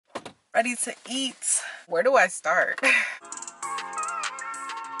ready to eat. Where do I start?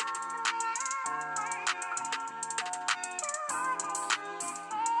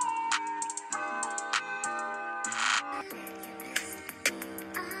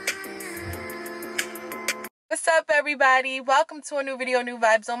 What's up, everybody? Welcome to a new video, new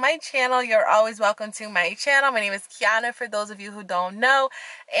vibes on my channel. You're always welcome to my channel. My name is Keionna, for those of you who don't know.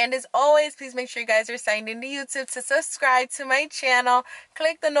 And as always, please make sure you guys are signed into YouTube to subscribe to my channel.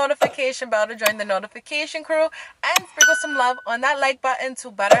 Click the notification bell to join the notification crew. And sprinkle some love on that like button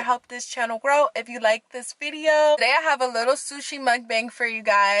to better help this channel grow if you like this video. Today I have a little sushi mukbang for you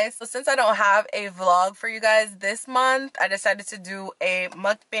guys. So since I don't have a vlog for you guys this month, I decided to do a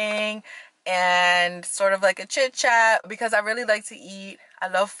mukbang and sort of like a chit chat because I really like to eat. I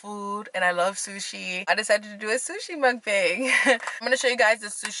love food and I love sushi. I decided to do a sushi mukbang. I'm gonna show you guys the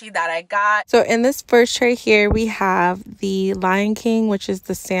sushi that I got. So in this first tray here we have the Lion King, which is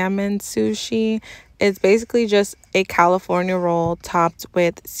the salmon sushi. It's basically just a California roll topped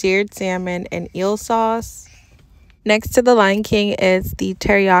with seared salmon and eel sauce. Next to the Lion King is the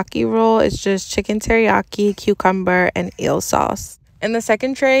teriyaki roll. It's just chicken teriyaki, cucumber, and eel sauce. And the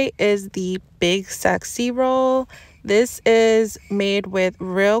second tray is the Big Sexy roll. This is made with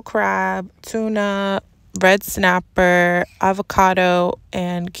real crab, tuna, red snapper, avocado,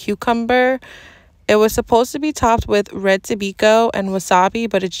 and cucumber. It was supposed to be topped with red tobiko and wasabi,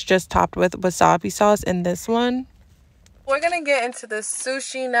 but it's just topped with wasabi sauce in this one. We're gonna get into the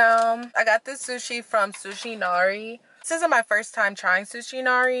sushi now. I got this sushi from Sushi Nari. This isn't my first time trying Sushi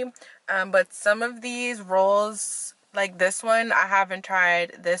Nari, but some of these rolls, like this one, I haven't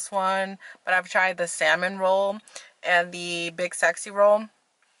tried this one, but I've tried the salmon roll and the Big Sexy roll.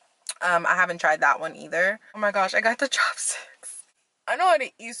 I haven't tried that one either. Oh my gosh, I got the chopsticks. I know how to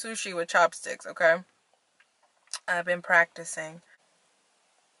eat sushi with chopsticks, okay? I've been practicing.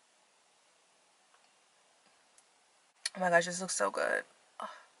 Oh my gosh, this looks so good.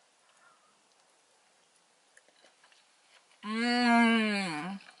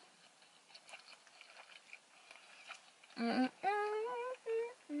 Mmm.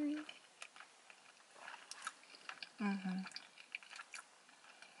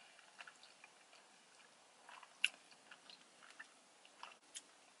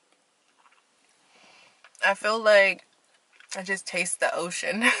 I feel like I just taste the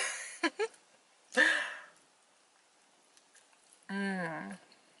ocean.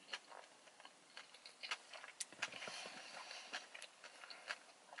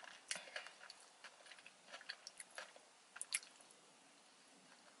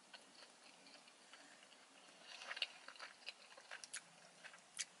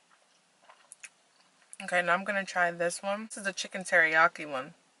 Okay, now I'm gonna try this one. This is a chicken teriyaki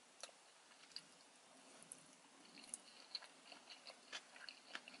one.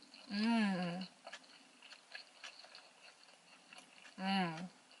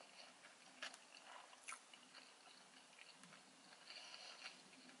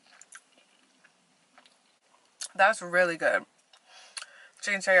 That's really good.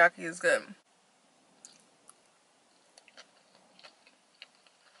 Chicken teriyaki is good.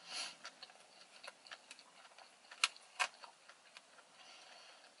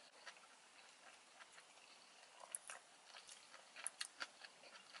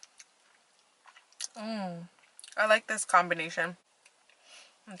 I like this combination.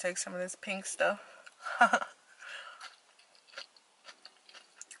 I'm gonna take some of this pink stuff.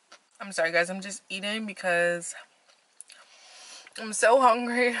 I'm sorry guys, I'm just eating because I'm so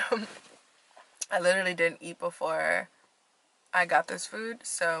hungry. I literally didn't eat before I got this food,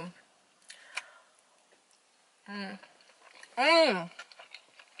 so I'm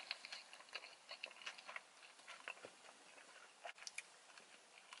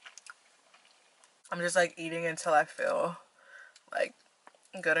just like eating until I feel like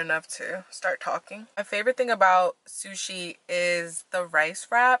good enough to start talking. My favorite thing about sushi is the rice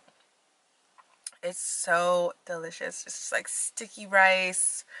wrap. It's so delicious. It's like sticky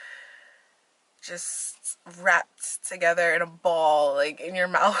rice, just wrapped together in a ball, like in your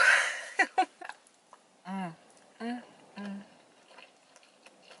mouth. It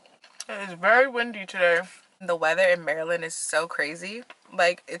is very windy today. The weather in Maryland is so crazy.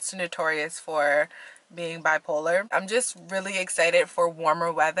 Like, it's notorious for being bipolar. I'm just really excited for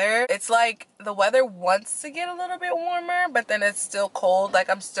warmer weather. It's like the weather wants to get a little bit warmer, but then it's still cold. Like,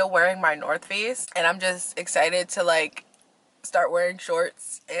 I'm still wearing my North Face, and I'm just excited to like start wearing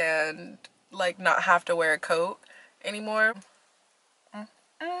shorts and like not have to wear a coat anymore.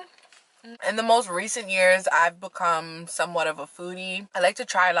 In the most recent years, I've become somewhat of a foodie. I like to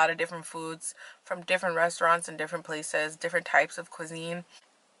try a lot of different foods from different restaurants and different places, different types of cuisine.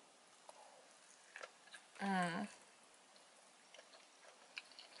 Mm.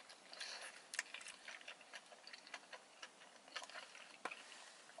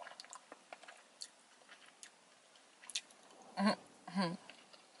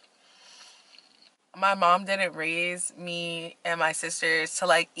 My mom didn't raise me and my sisters to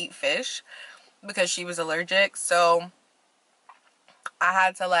like eat fish because she was allergic, so I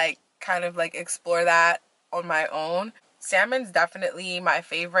had to like kind of like explore that on my own. Salmon's definitely my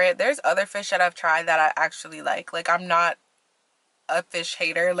favorite. There's other fish that I've tried that I actually like. Like, I'm not a fish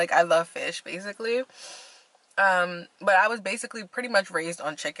hater. Like, I love fish basically. But I was basically pretty much raised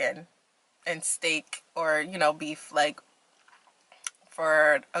on chicken and steak, or, you know, beef, like,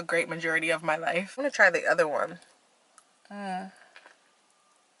 for a great majority of my life. I'm gonna try the other one. I'm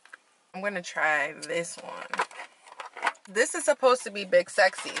gonna try this one. This is supposed to be big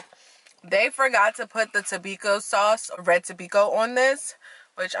sexy. They forgot to put the Tobiko sauce, red Tobiko, on this,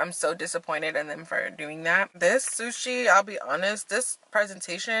 which I'm so disappointed in them for doing that. This sushi, I'll be honest, this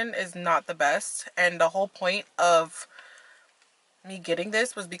presentation is not the best, and the whole point of me getting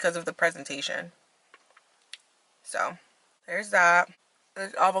this was because of the presentation. So there's that.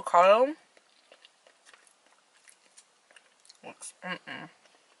 There's avocado.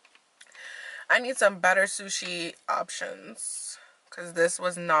 I need some better sushi options because this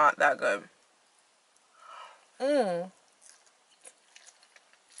was not that good.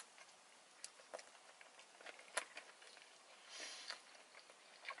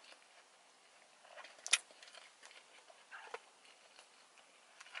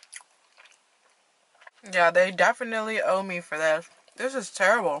 Yeah, they definitely owe me for this. This is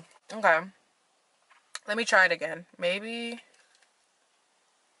terrible. Okay. Let me try it again. Maybe.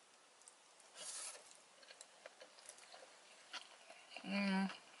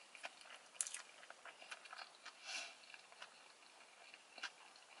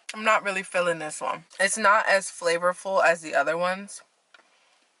 I'm not really feeling this one. It's not as flavorful as the other ones.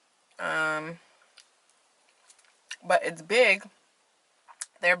 But it's big.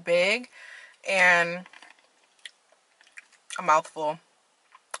 They're big and a mouthful.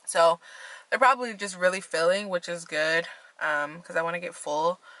 So they're probably just really filling, which is good because I want to get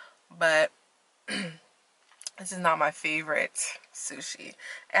full. But this is not my favorite sushi. It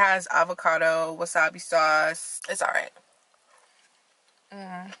has avocado, wasabi sauce. It's alright.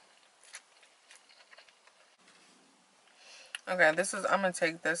 Okay, I'm gonna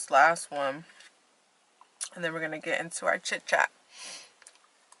take this last one and then we're gonna get into our chit chat.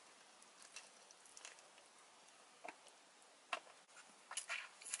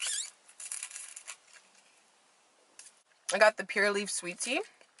 I got the Pure Leaf sweet tea.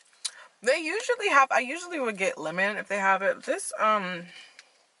 They usually have, I usually would get lemon if they have it. This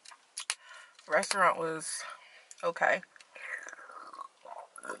restaurant was okay.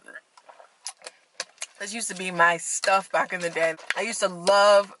 This used to be my stuff back in the day. I used to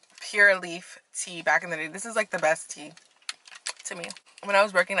love Pure Leaf tea back in the day. This is like the best tea to me. When I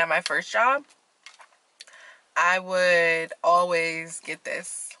was working at my first job, I would always get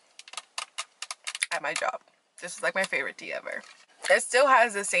this at my job. This is like my favorite tea ever. It still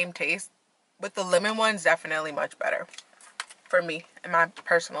has the same taste, but the lemon one's definitely much better for me, in my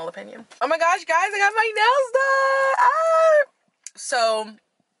personal opinion. Oh my gosh, guys, I got my nails done! Ah! So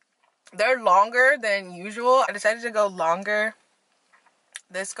they're longer than usual. I decided to go longer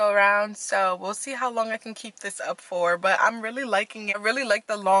this go around, so we'll see how long I can keep this up for, but I'm really liking it. I really like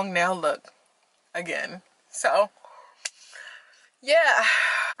the long nail look again. So yeah,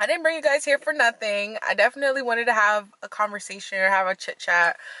 I didn't bring you guys here for nothing. I definitely wanted to have a conversation or have a chit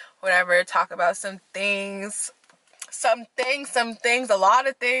chat, whatever, talk about some things, a lot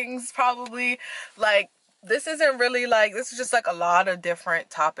of things probably. Like, this isn't really like, this is just like a lot of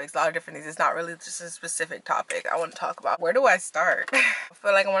different topics, a lot of different things. It's not really just a specific topic I want to talk about. Where do I start? I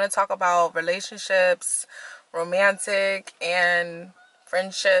feel like I want to talk about relationships, romantic, and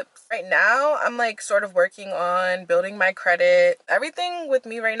friendships. Right now, I'm like sort of working on building my credit. Everything with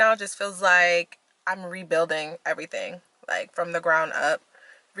me right now just feels like I'm rebuilding everything, like from the ground up.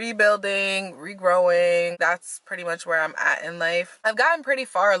 Rebuilding, regrowing. That's pretty much where I'm at in life. I've gotten pretty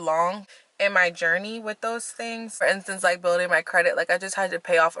far along in my journey with those things. For instance, like building my credit, like I just had to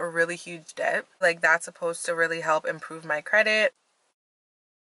pay off a really huge debt. Like, that's supposed to really help improve my credit.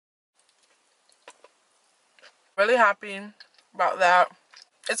 Really happy about that.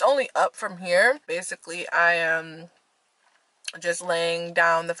 It's only up from here. Basically, I am just laying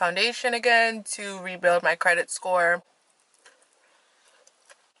down the foundation again to rebuild my credit score.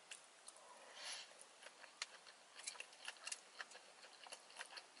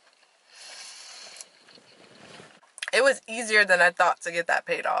 It was easier than I thought to get that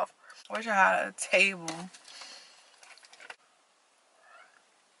paid off. I wish I had a table.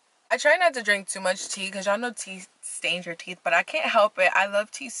 I try not to drink too much tea because y'all know tea stains your teeth, but I can't help it. I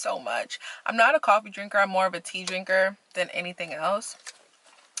love tea so much. I'm not a coffee drinker. I'm more of a tea drinker than anything else.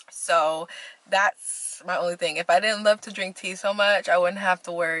 So that's my only thing. If I didn't love to drink tea so much, I wouldn't have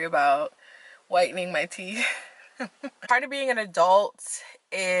to worry about whitening my teeth. Part of being an adult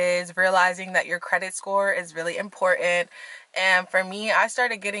is realizing that your credit score is really important. And for me, I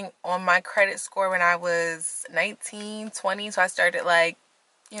started getting on my credit score when I was 19, 20. So I started like,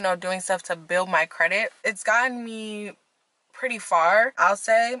 you know, doing stuff to build my credit. It's gotten me pretty far, I'll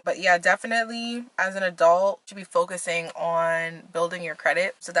say. But yeah, definitely as an adult, you should be focusing on building your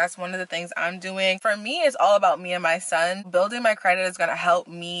credit. So that's one of the things I'm doing. For me, it's all about me and my son. Building my credit is going to help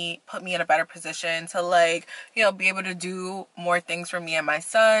me, put me in a better position to like, you know, be able to do more things for me and my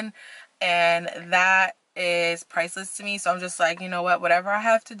son. And that is priceless to me. So I'm just like, you know what, whatever I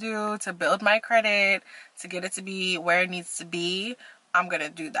have to do to build my credit, to get it to be where it needs to be, I'm going to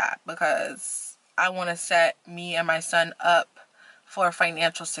do that because I want to set me and my son up for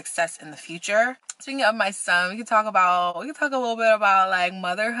financial success in the future. Speaking of my son, we can talk a little bit about like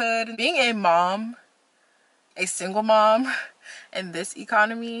motherhood. Being a mom, a single mom in this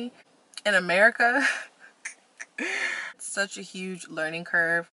economy in America, it's such a huge learning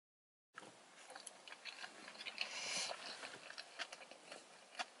curve.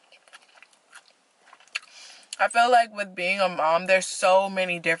 I feel like with being a mom, there's so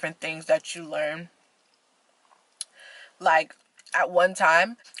many different things that you learn. Like at one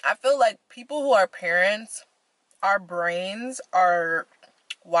time, I feel like people who are parents, our brains are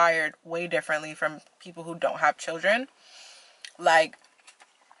wired way differently from people who don't have children. Like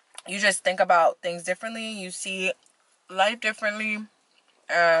you just think about things differently, you see life differently,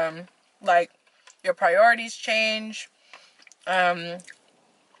 like your priorities change,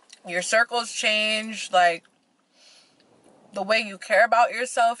 your circles change, like the way you care about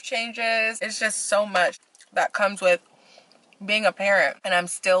yourself changes. It's just so much that comes with being a parent, and I'm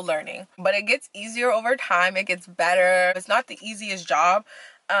still learning. But it gets easier over time. It gets better. It's not the easiest job,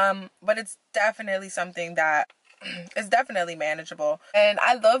 but it's definitely something that is definitely manageable. And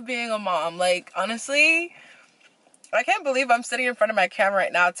I love being a mom. Like, honestly, I can't believe I'm sitting in front of my camera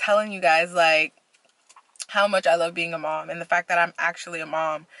right now telling you guys, like, how much I love being a mom and the fact that I'm actually a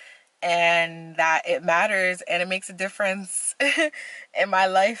mom and that it matters and it makes a difference in my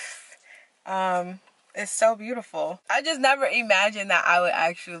life. It's so beautiful. I just never imagined that I would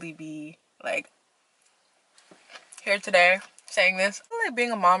actually be like here today saying this. I feel like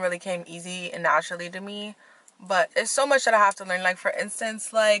being a mom really came easy and naturally to me, but it's so much that I have to learn. Like for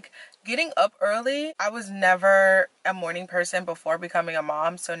instance, like getting up early. I was never a morning person before becoming a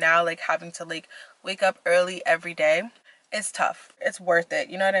mom, so now like having to like wake up early every day, it's tough. It's worth it.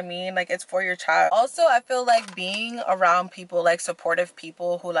 You know what I mean? Like it's for your child. Also, I feel like being around people, like supportive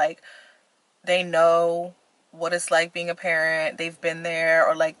people who like they know what it's like being a parent, they've been there,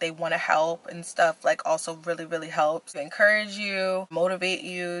 or like they want to help and stuff, like also really, really helps. They encourage you, motivate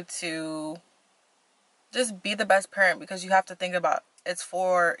you to just be the best parent because you have to think about it's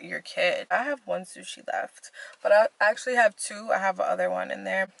for your kid. I have one sushi left, but I actually have two. I have the other one in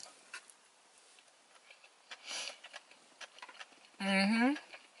there. I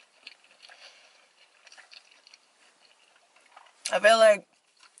feel like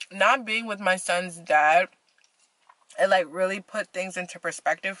not being with my son's dad, it like really put things into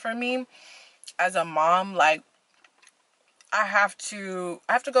perspective for me as a mom. Like I have to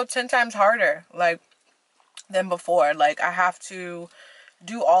go 10 times harder like than before. Like I have to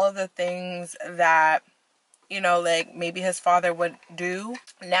do all of the things that, you know, like maybe his father would do.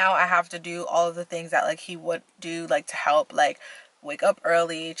 Now I have to do all of the things that like he would do, like to help, like wake up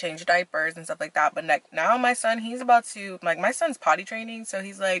early, change diapers and stuff like that. But like now my son, he's about to, like my son's potty training, so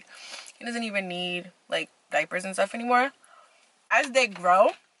he's like, he doesn't even need like diapers and stuff anymore. As they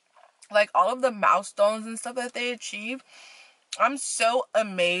grow, like all of the milestones and stuff that they achieve, I'm so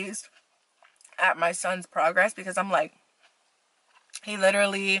amazed at my son's progress because I'm like, he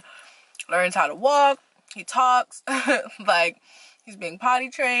literally learns how to walk, he talks, like he's being potty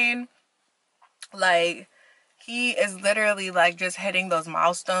trained, like he is literally like just hitting those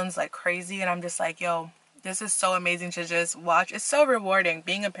milestones like crazy. And I'm just like, yo, this is so amazing to just watch. It's so rewarding.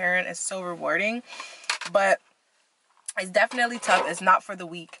 Being a parent is so rewarding, but it's definitely tough. It's not for the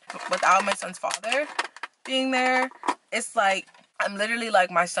weak. Without my son's father being there, it's like I'm literally like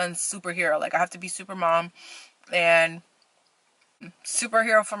my son's superhero. Like I have to be super mom and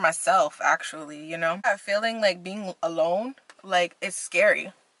superhero for myself, actually, you know. That feeling like being alone, like it's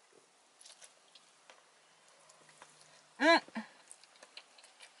scary.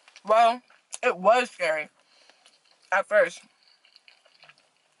 Well, it was scary at first,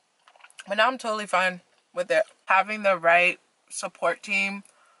 but now I'm totally fine with it. Having the right support team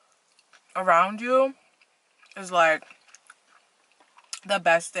around you is like the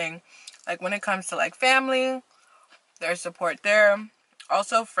best thing. Like when it comes to like family, there's support there.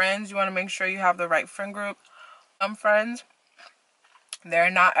 Also friends, you want to make sure you have the right friend group. Some friends,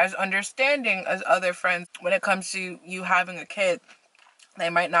 they're not as understanding as other friends when it comes to you having a kid. They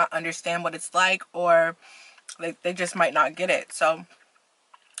might not understand what it's like, or they just might not get it. So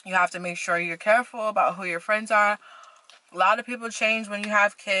you have to make sure you're careful about who your friends are. A lot of people change when you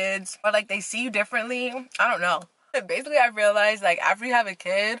have kids, but like they see you differently. I don't know. Basically, I realized like after you have a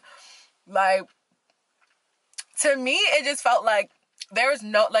kid, like to me, it just felt like there was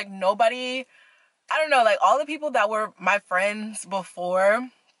no, like nobody, I don't know, like all the people that were my friends before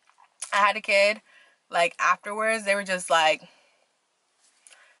I had a kid, like afterwards, they were just like,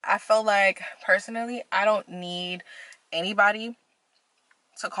 I feel like personally, I don't need anybody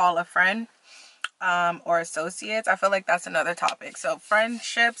to call a friend or associates. I feel like that's another topic. So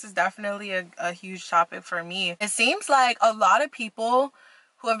friendships is definitely a huge topic for me. It seems like a lot of people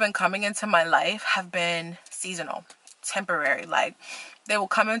who have been coming into my life have been seasonal, temporary. Like they will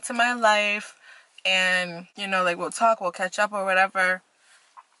come into my life and, you know, like we'll talk, we'll catch up or whatever.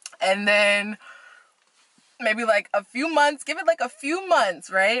 And then maybe like a few months, give it like a few months,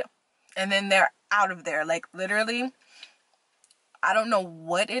 right? And then they're out of there. Like literally, I don't know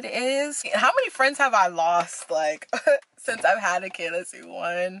what it is. How many friends have I lost, like, since I've had a kid? Let's see,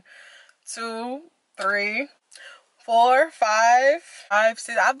 1, 2, 3, 4, 5,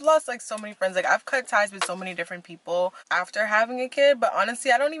 6. I've lost, like, so many friends. Like, I've cut ties with so many different people after having a kid. But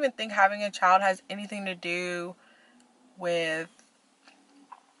honestly, I don't even think having a child has anything to do with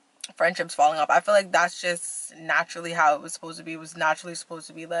friendships falling off. I feel like that's just naturally how it was supposed to be. It was naturally supposed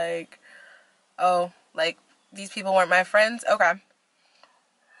to be like, oh, like, these people weren't my friends. Okay.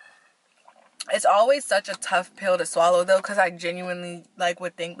 It's always such a tough pill to swallow though, because I genuinely like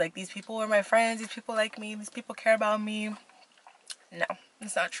would think like these people are my friends, these people like me, these people care about me. No,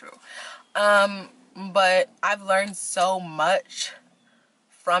 it's not true. But I've learned so much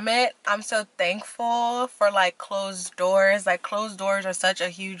from it. I'm so thankful for like closed doors. Like closed doors are such a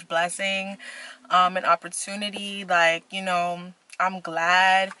huge blessing, an opportunity. Like, you know, I'm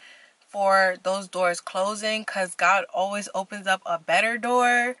glad for those doors closing, because God always opens up a better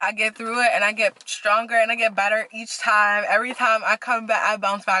door. I get through it and I get stronger and I get better each time. Every time I come back, I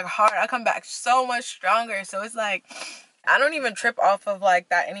bounce back hard. I come back so much stronger. So it's like, I don't even trip off of like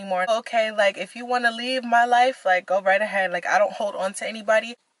that anymore. Okay, like if you want to leave my life, like go right ahead. Like I don't hold on to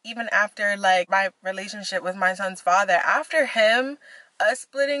anybody. Even after like my relationship with my son's father, after him, us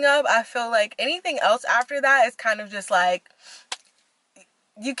splitting up, I feel like anything else after that is kind of just like,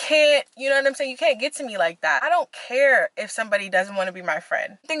 you can't, you know what I'm saying? You can't get to me like that. I don't care if somebody doesn't want to be my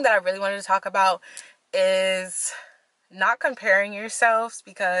friend. The thing that I really wanted to talk about is not comparing yourselves,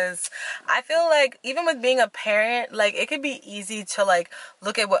 because I feel like even with being a parent, like it could be easy to like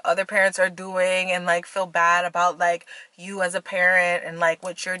look at what other parents are doing and like feel bad about like you as a parent and like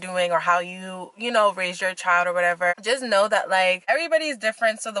what you're doing or how you know, raise your child or whatever. Just know that like everybody's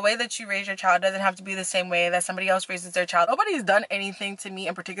different, so the way that you raise your child doesn't have to be the same way that somebody else raises their child. Nobody's done anything to me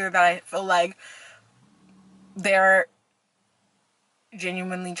in particular that I feel like they're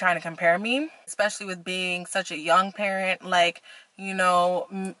genuinely trying to compare me, especially with being such a young parent, like, you know,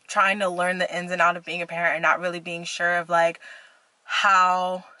 trying to learn the ins and out of being a parent and not really being sure of like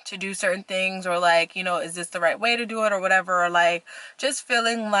how to do certain things, or like, you know, is this the right way to do it or whatever, or like just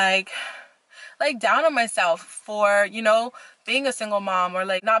feeling like down on myself for, you know, being a single mom or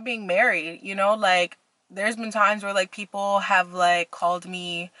like not being married, you know. Like there's been times where like people have like called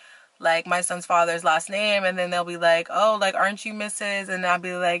me like my son's father's last name, and then they'll be like, oh, like, aren't you Mrs.? And I'll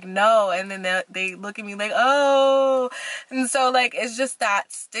be like, no. And then they look at me like, oh. And so like it's just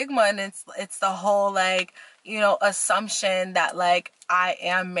that stigma, and it's the whole like, you know, assumption that like I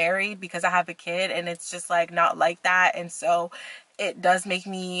am married because I have a kid, and it's just like not like that. And so it does make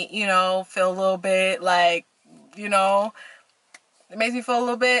me, you know, feel a little bit like, you know, it makes me feel a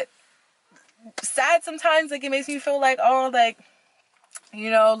little bit sad sometimes. Like it makes me feel like, oh, like, you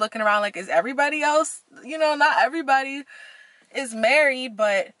know, looking around like, is everybody else, you know, not everybody is married,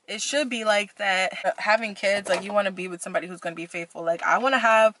 but it should be like that. Having kids, like you want to be with somebody who's going to be faithful. Like I want to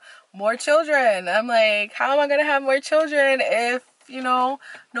have more children. I'm like, how am I going to have more children if, you know,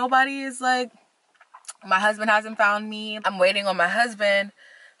 nobody is like, my husband hasn't found me. I'm waiting on my husband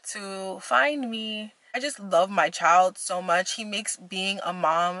to find me. I just love my child so much. He makes being a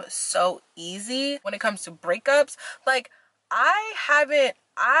mom so easy. When it comes to breakups, like I haven't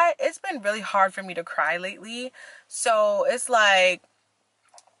it's been really hard for me to cry lately. So it's like,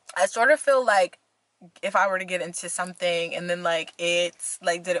 I sort of feel like if I were to get into something and then like it's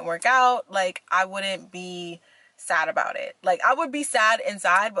like didn't work out, like I wouldn't be sad about it. Like I would be sad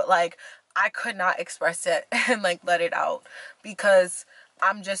inside, but like I could not express it and like let it out because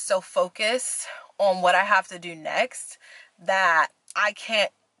I'm just so focused on what I have to do next that I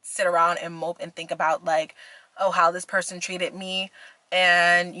can't sit around and mope and think about like, oh, how this person treated me,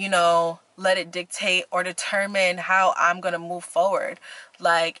 and you know, let it dictate or determine how I'm gonna move forward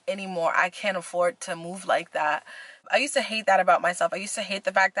like anymore. I can't afford to move like that. I used to hate that about myself. I used to hate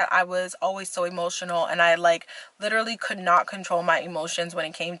the fact that I was always so emotional and I like literally could not control my emotions when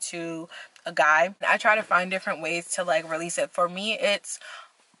it came to a guy. I try to find different ways to like release it. For me, it's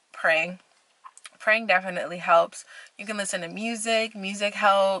praying. Praying definitely helps. You can listen to music. Music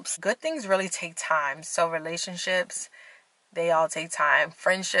helps. Good things really take time. So relationships, they all take time.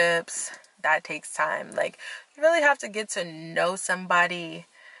 Friendships, that takes time. Like you really have to get to know somebody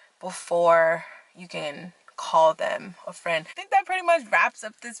before you can call them a friend. I think that pretty much wraps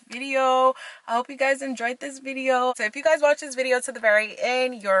up this video. I hope you guys enjoyed this video. So if you guys watch this video to the very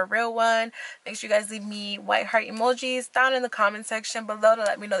end, you're a real one. Make sure you guys leave me white heart emojis down in the comment section below to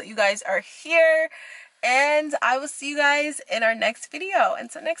let me know that you guys are here. And I will see you guys in our next video.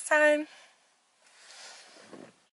 Until next time.